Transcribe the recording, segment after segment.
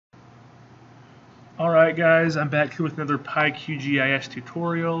Alright guys, I'm back here with another PyQGIS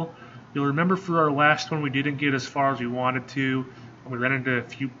tutorial. You'll remember for our last one we didn't get as far as we wanted to, and we ran into a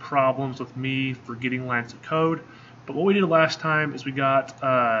few problems with me forgetting lines of code. But what we did last time is we got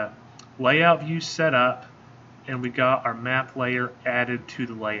layout view set up, and we got our map layer added to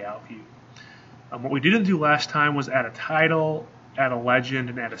the layout view. What we didn't do last time was add a title, add a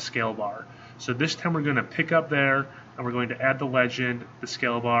legend, and add a scale bar. So this time we're going to pick up there, and we're going to add the legend, the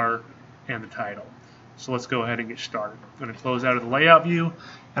scale bar, and the title. So let's go ahead and get started. I'm going to close out of the layout view,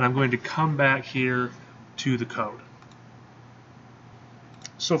 and I'm going to come back here to the code.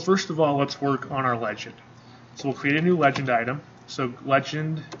 So first of all, let's work on our legend. So we'll create a new legend item. So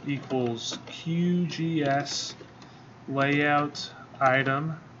legend equals QGIS layout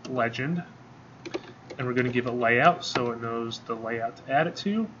item legend, and we're going to give it layout so it knows the layout to add it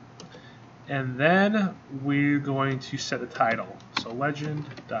to. And then we're going to set the title. So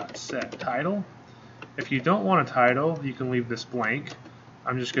legend.set title. If you don't want a title, you can leave this blank.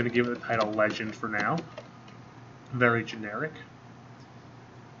 I'm just going to give it the title legend for now. Very generic.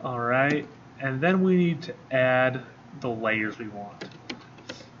 Alright, and then we need to add the layers we want.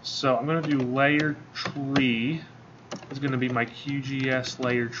 So I'm going to do layer tree. It's going to be my QGIS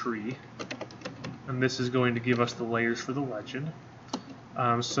layer tree. And this is going to give us the layers for the legend.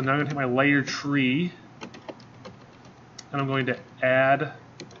 So now I'm going to take my layer tree, and I'm going to add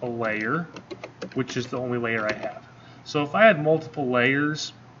a layer, which is the only layer I have. So if I had multiple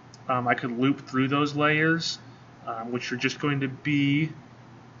layers, I could loop through those layers, which are just going to be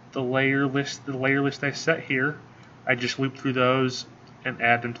the layer list I set here. I just loop through those and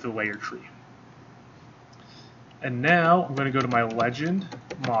add them to the layer tree. And now I'm going to go to my legend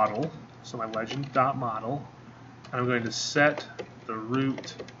model, so my legend.model, and I'm going to set the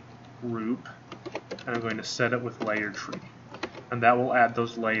root group, and I'm going to set it with layer tree. And that will add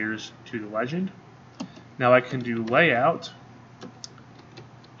those layers to the legend. Now I can do layout,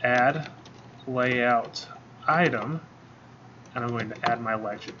 add layout item, and I'm going to add my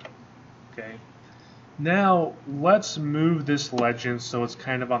legend. Okay. Now let's move this legend so it's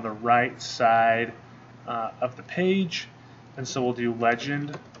kind of on the right side of the page. And so we'll do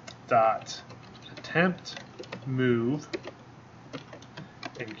legend dot attempt move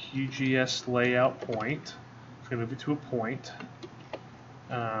and QGIS layout point. We're going to move it to a point.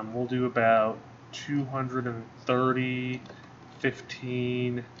 We'll do about 230,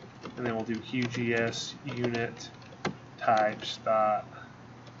 15, and then we'll do QGIS unit types dot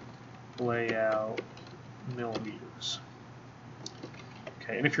layout millimeters.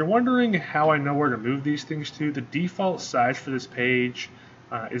 Okay, and if you're wondering how I know where to move these things to, the default size for this page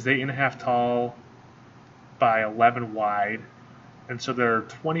is 8.5 tall by 11 wide, and so they're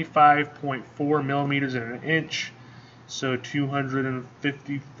 25.4 millimeters in an inch. So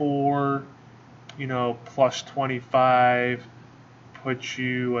 254, plus 25 puts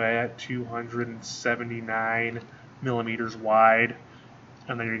you at 279 millimeters wide,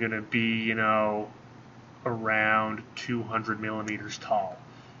 and then you're going to be, around 200 millimeters tall.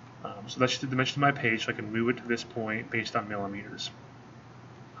 So that's just the dimension of my page, so I can move it to this point based on millimeters.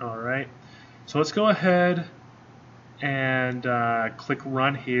 All right, so let's go ahead and click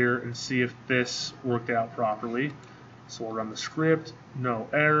run here and see if this worked out properly. So we'll run the script, no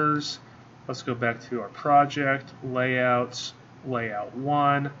errors. Let's go back to our project, layouts, layout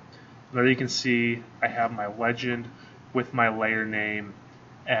 1. There you can see I have my legend with my layer name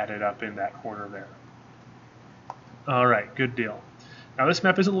added up in that corner there. Alright, good deal. Now this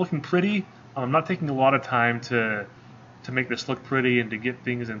map isn't looking pretty. I'm not taking a lot of time to make this look pretty and to get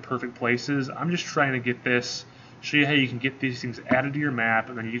things in perfect places. I'm just trying to get this, show you how you can get these things added to your map,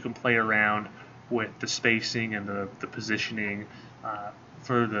 and then you can play around with the spacing and the positioning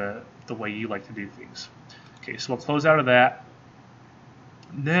for the way you like to do things. Okay, so we'll close out of that.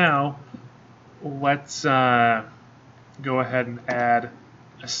 Now let's go ahead and add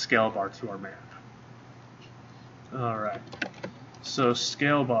a scale bar to our map. Alright, so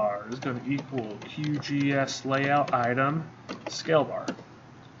scale bar is going to equal QGIS layout item scale bar.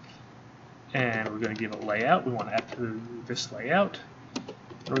 And we're going to give it layout. We want to add to this layout.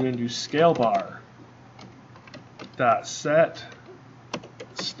 We're going to do scale bar dot set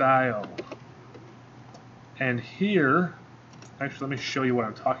style, and here, actually let me show you what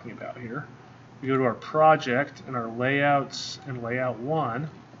I'm talking about here. We go to our project and our layouts and layout 1.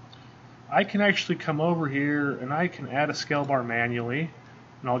 I can actually come over here and I can add a scale bar manually,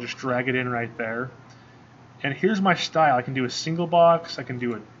 and I'll just drag it in right there. And here's my style. I can do a single box, I can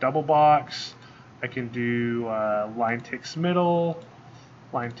do a double box, I can do line ticks middle,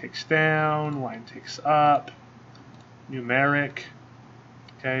 line ticks down, line ticks up, numeric.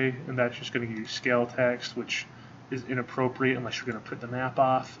 Okay, and that's just going to give you scale text, which is inappropriate unless you're going to print the map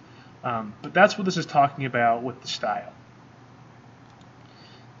off. But that's what this is talking about with the style.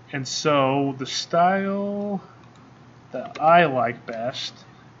 And so the style that I like best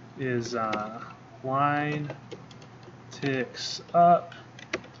is line ticks up.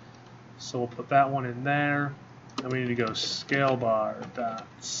 So we'll put that one in there. Then we need to go scalebar dot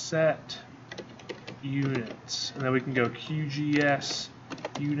set units, and then we can go QGIS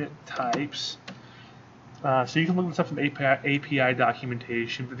unit types. So you can look this up in API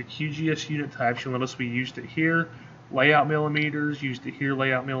documentation. For the QGIS unit types, you'll notice we used it here, layout millimeters, used it here,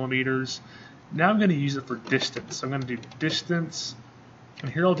 layout millimeters. Now I'm going to use it for distance. So I'm going to do distance,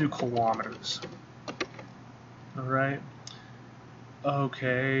 and here I'll do kilometers. All right.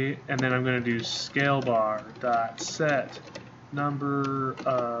 Okay, and then I'm going to do scalebar dot set number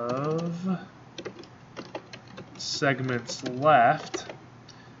of segments left,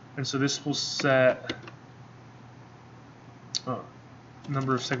 and so this will set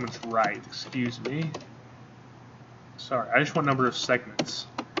number of segments right. Excuse me. Sorry, I just want number of segments.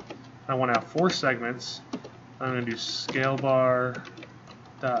 I want to have 4 segments. I'm going to do scalebar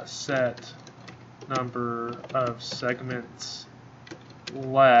dot set number of segments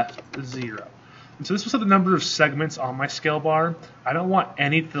left 0. And so this will set the number of segments on my scale bar. I don't want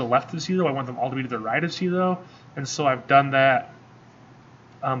any to the left of 0. I want them all to be to the right of 0. And so I've done that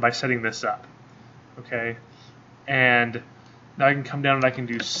by setting this up. Okay, and now I can come down and I can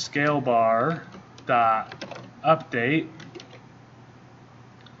do scale bar dot update,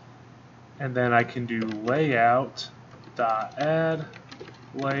 and then I can do layout dot add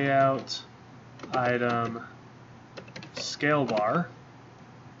layout item scale bar,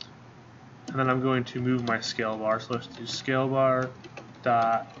 and then I'm going to move my scale bar. So let's do scale bar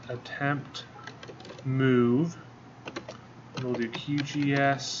dot attempt move, and we'll do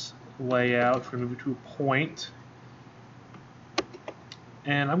QGIS layout. We're going to move it to a point,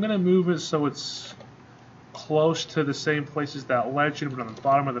 and I'm going to move it so it's close to the same place as that legend, but on the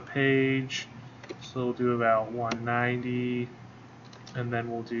bottom of the page. So we'll do about 190, and then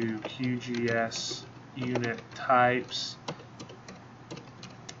we'll do QGIS unit types,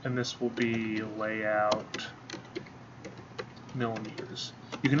 and this will be layout millimeters.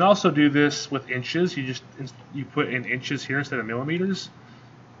 You can also do this with inches. You put in inches here instead of millimeters,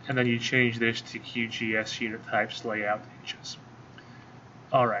 and then you change this to QGIS unit types layout inches.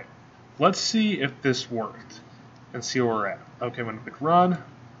 All right, let's see if this worked and see where we're at. Okay, I'm going to click run.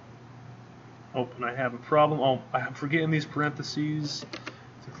 Oh, and I have a problem. Oh, I'm forgetting these parentheses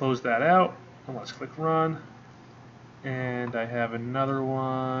to close that out. And let's click run. And I have another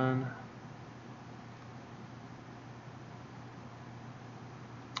one.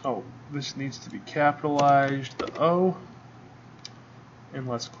 Oh, this needs to be capitalized, the O. And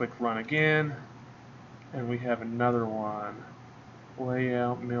let's click run again. And we have another one.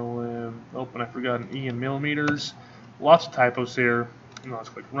 Layout millim. Oh, and I forgot an E in millimeters. Lots of typos here. And let's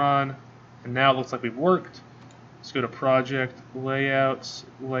click run. And now it looks like we've worked. Let's go to project, layouts,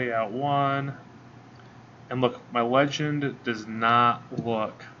 layout 1. And look, my legend does not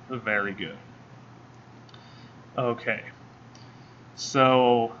look very good. Okay.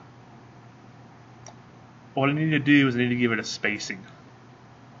 So what I need to do is I need to give it a spacing.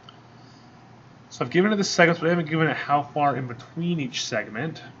 So I've given it the segments, but I haven't given it how far in between each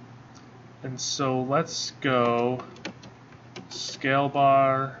segment. And so let's go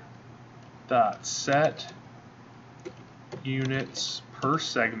scalebar dot set units per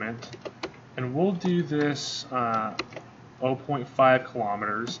segment, and we'll do this 0.5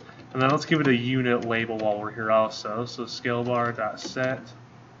 kilometers, and then let's give it a unit label while we're here also. So scalebar dot set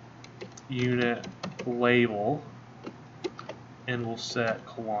unit label, and we'll set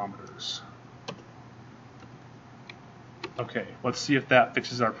kilometers. Okay, let's see if that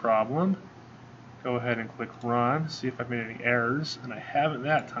fixes our problem. Go ahead and click run, see if I've made any errors, and I haven't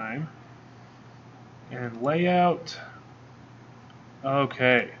that time. And layout,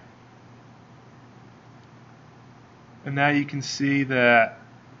 okay. And now you can see that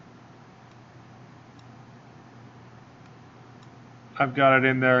I've got it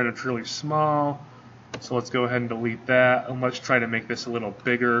in there and it's really small. So let's go ahead and delete that, and let's try to make this a little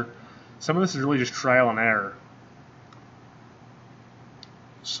bigger. Some of this is really just trial and error.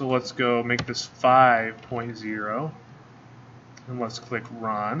 So let's go make this 5.0, and let's click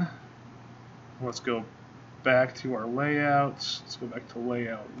run. Let's go back to our layouts. Let's go back to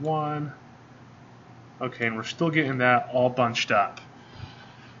layout 1. Okay, and we're still getting that all bunched up.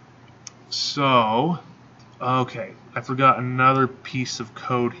 So, okay, I forgot another piece of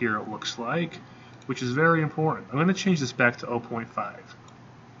code here, it looks like, which is very important. I'm going to change this back to 0.5.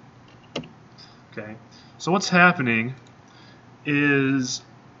 Okay, so what's happening is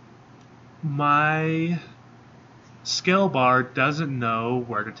my scale bar doesn't know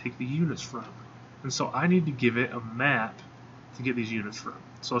where to take the units from, and so I need to give it a map to get these units from.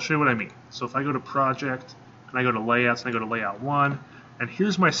 So I'll show you what I mean. So if I go to Project and I go to Layouts and I go to Layout 1, and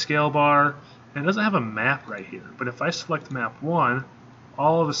here's my scale bar, and it doesn't have a map right here, but if I select Map 1,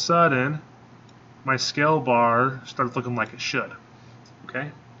 all of a sudden my scale bar starts looking like it should.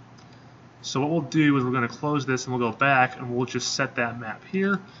 Okay? So what we'll do is we're going to close this and we'll go back and we'll just set that map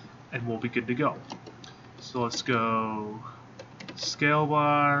here and we'll be good to go. So let's go scale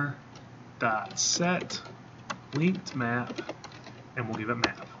bar dot set linked map and we'll give it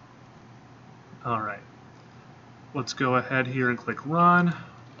map. Alright, let's go ahead here and click run,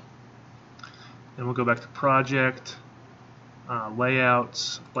 and we'll go back to project,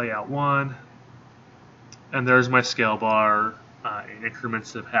 layouts, layout 1, and there's my scale bar in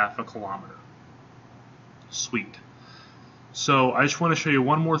increments of 1/2 kilometer. Sweet. So I just want to show you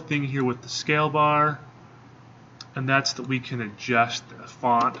one more thing here with the scale bar, and that's that we can adjust the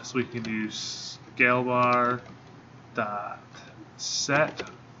font. So we can do scale bar dot set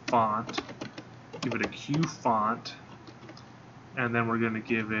font, give it a Q font, and then we're going to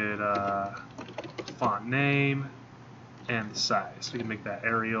give it a font name and the size. So we can make that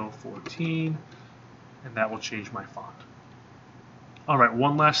Arial 14, and that will change my font. Alright,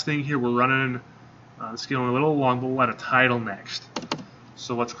 one last thing here. We're running, this is getting a little long, but we'll add a title next.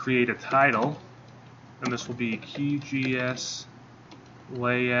 So let's create a title, and this will be QGIS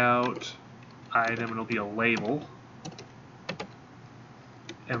layout item, and it'll be a label.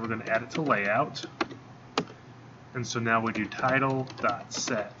 And we're going to add it to layout. And so now we do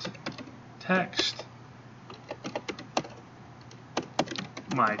title.set text,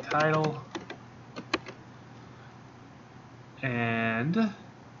 my title, and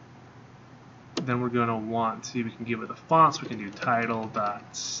then we're going to want to, we can give it the font, so we can do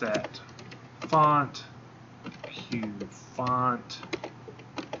title.set font, Q font,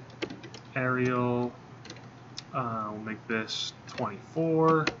 Arial, we'll make this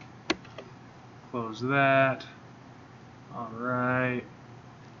 24, close that, alright,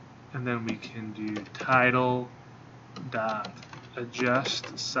 and then we can do title dot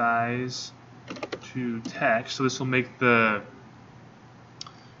adjust size to text. So this will make the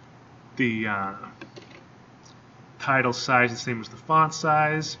title size the same as the font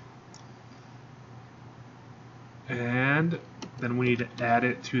size, and then we need to add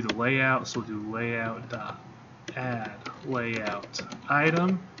it to the layout. So we'll do layout dot add layout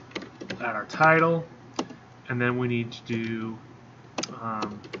item, add our title, and then we need to do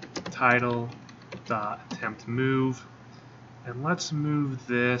title dot attempt move, and let's move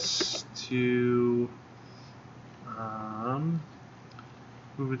this to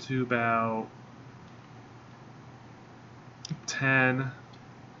move it to about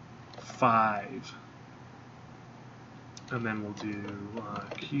 10:5, and then we'll do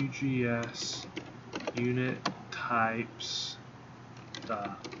QGIS unit types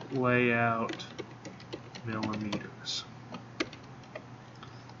dot layout millimeters.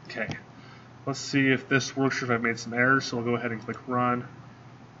 Okay, let's see if this works or if I've made some errors. So I'll go ahead and click run.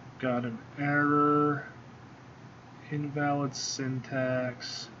 Got an error, invalid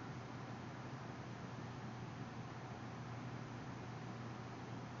syntax.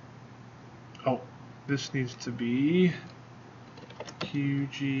 Oh, this needs to be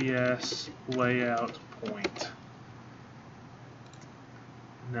QGIS layout point.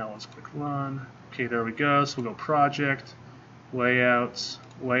 Now let's click run. Okay, there we go. So we'll go project, layouts,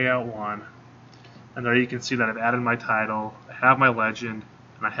 layout 1, and there you can see that I've added my title, I have my legend,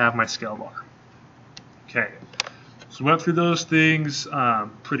 and I have my scale bar. Okay, so we went through those things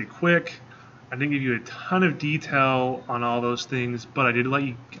pretty quick. I didn't give you a ton of detail on all those things, but I did let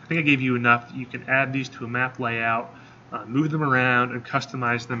you, I think I gave you enough that you can add these to a map layout, move them around, and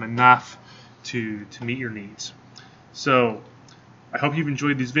customize them enough to meet your needs. So I hope you've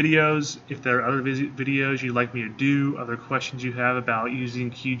enjoyed these videos. If there are other videos you'd like me to do, other questions you have about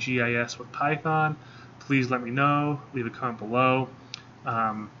using QGIS with Python, please let me know. Leave a comment below.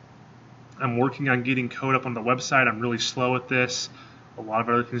 I'm working on getting code up on the website. I'm really slow at this. A lot of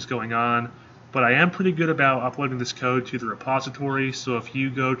other things going on. But I am pretty good about uploading this code to the repository. So if you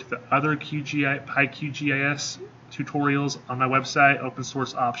go to the other PyQGIS tutorials on my website,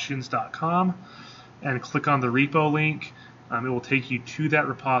 opensourceoptions.com, and click on the repo link, it will take you to that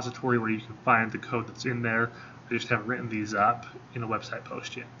repository where you can find the code that's in there. I just haven't written these up in a website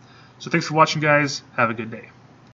post yet. So thanks for watching, guys. Have a good day.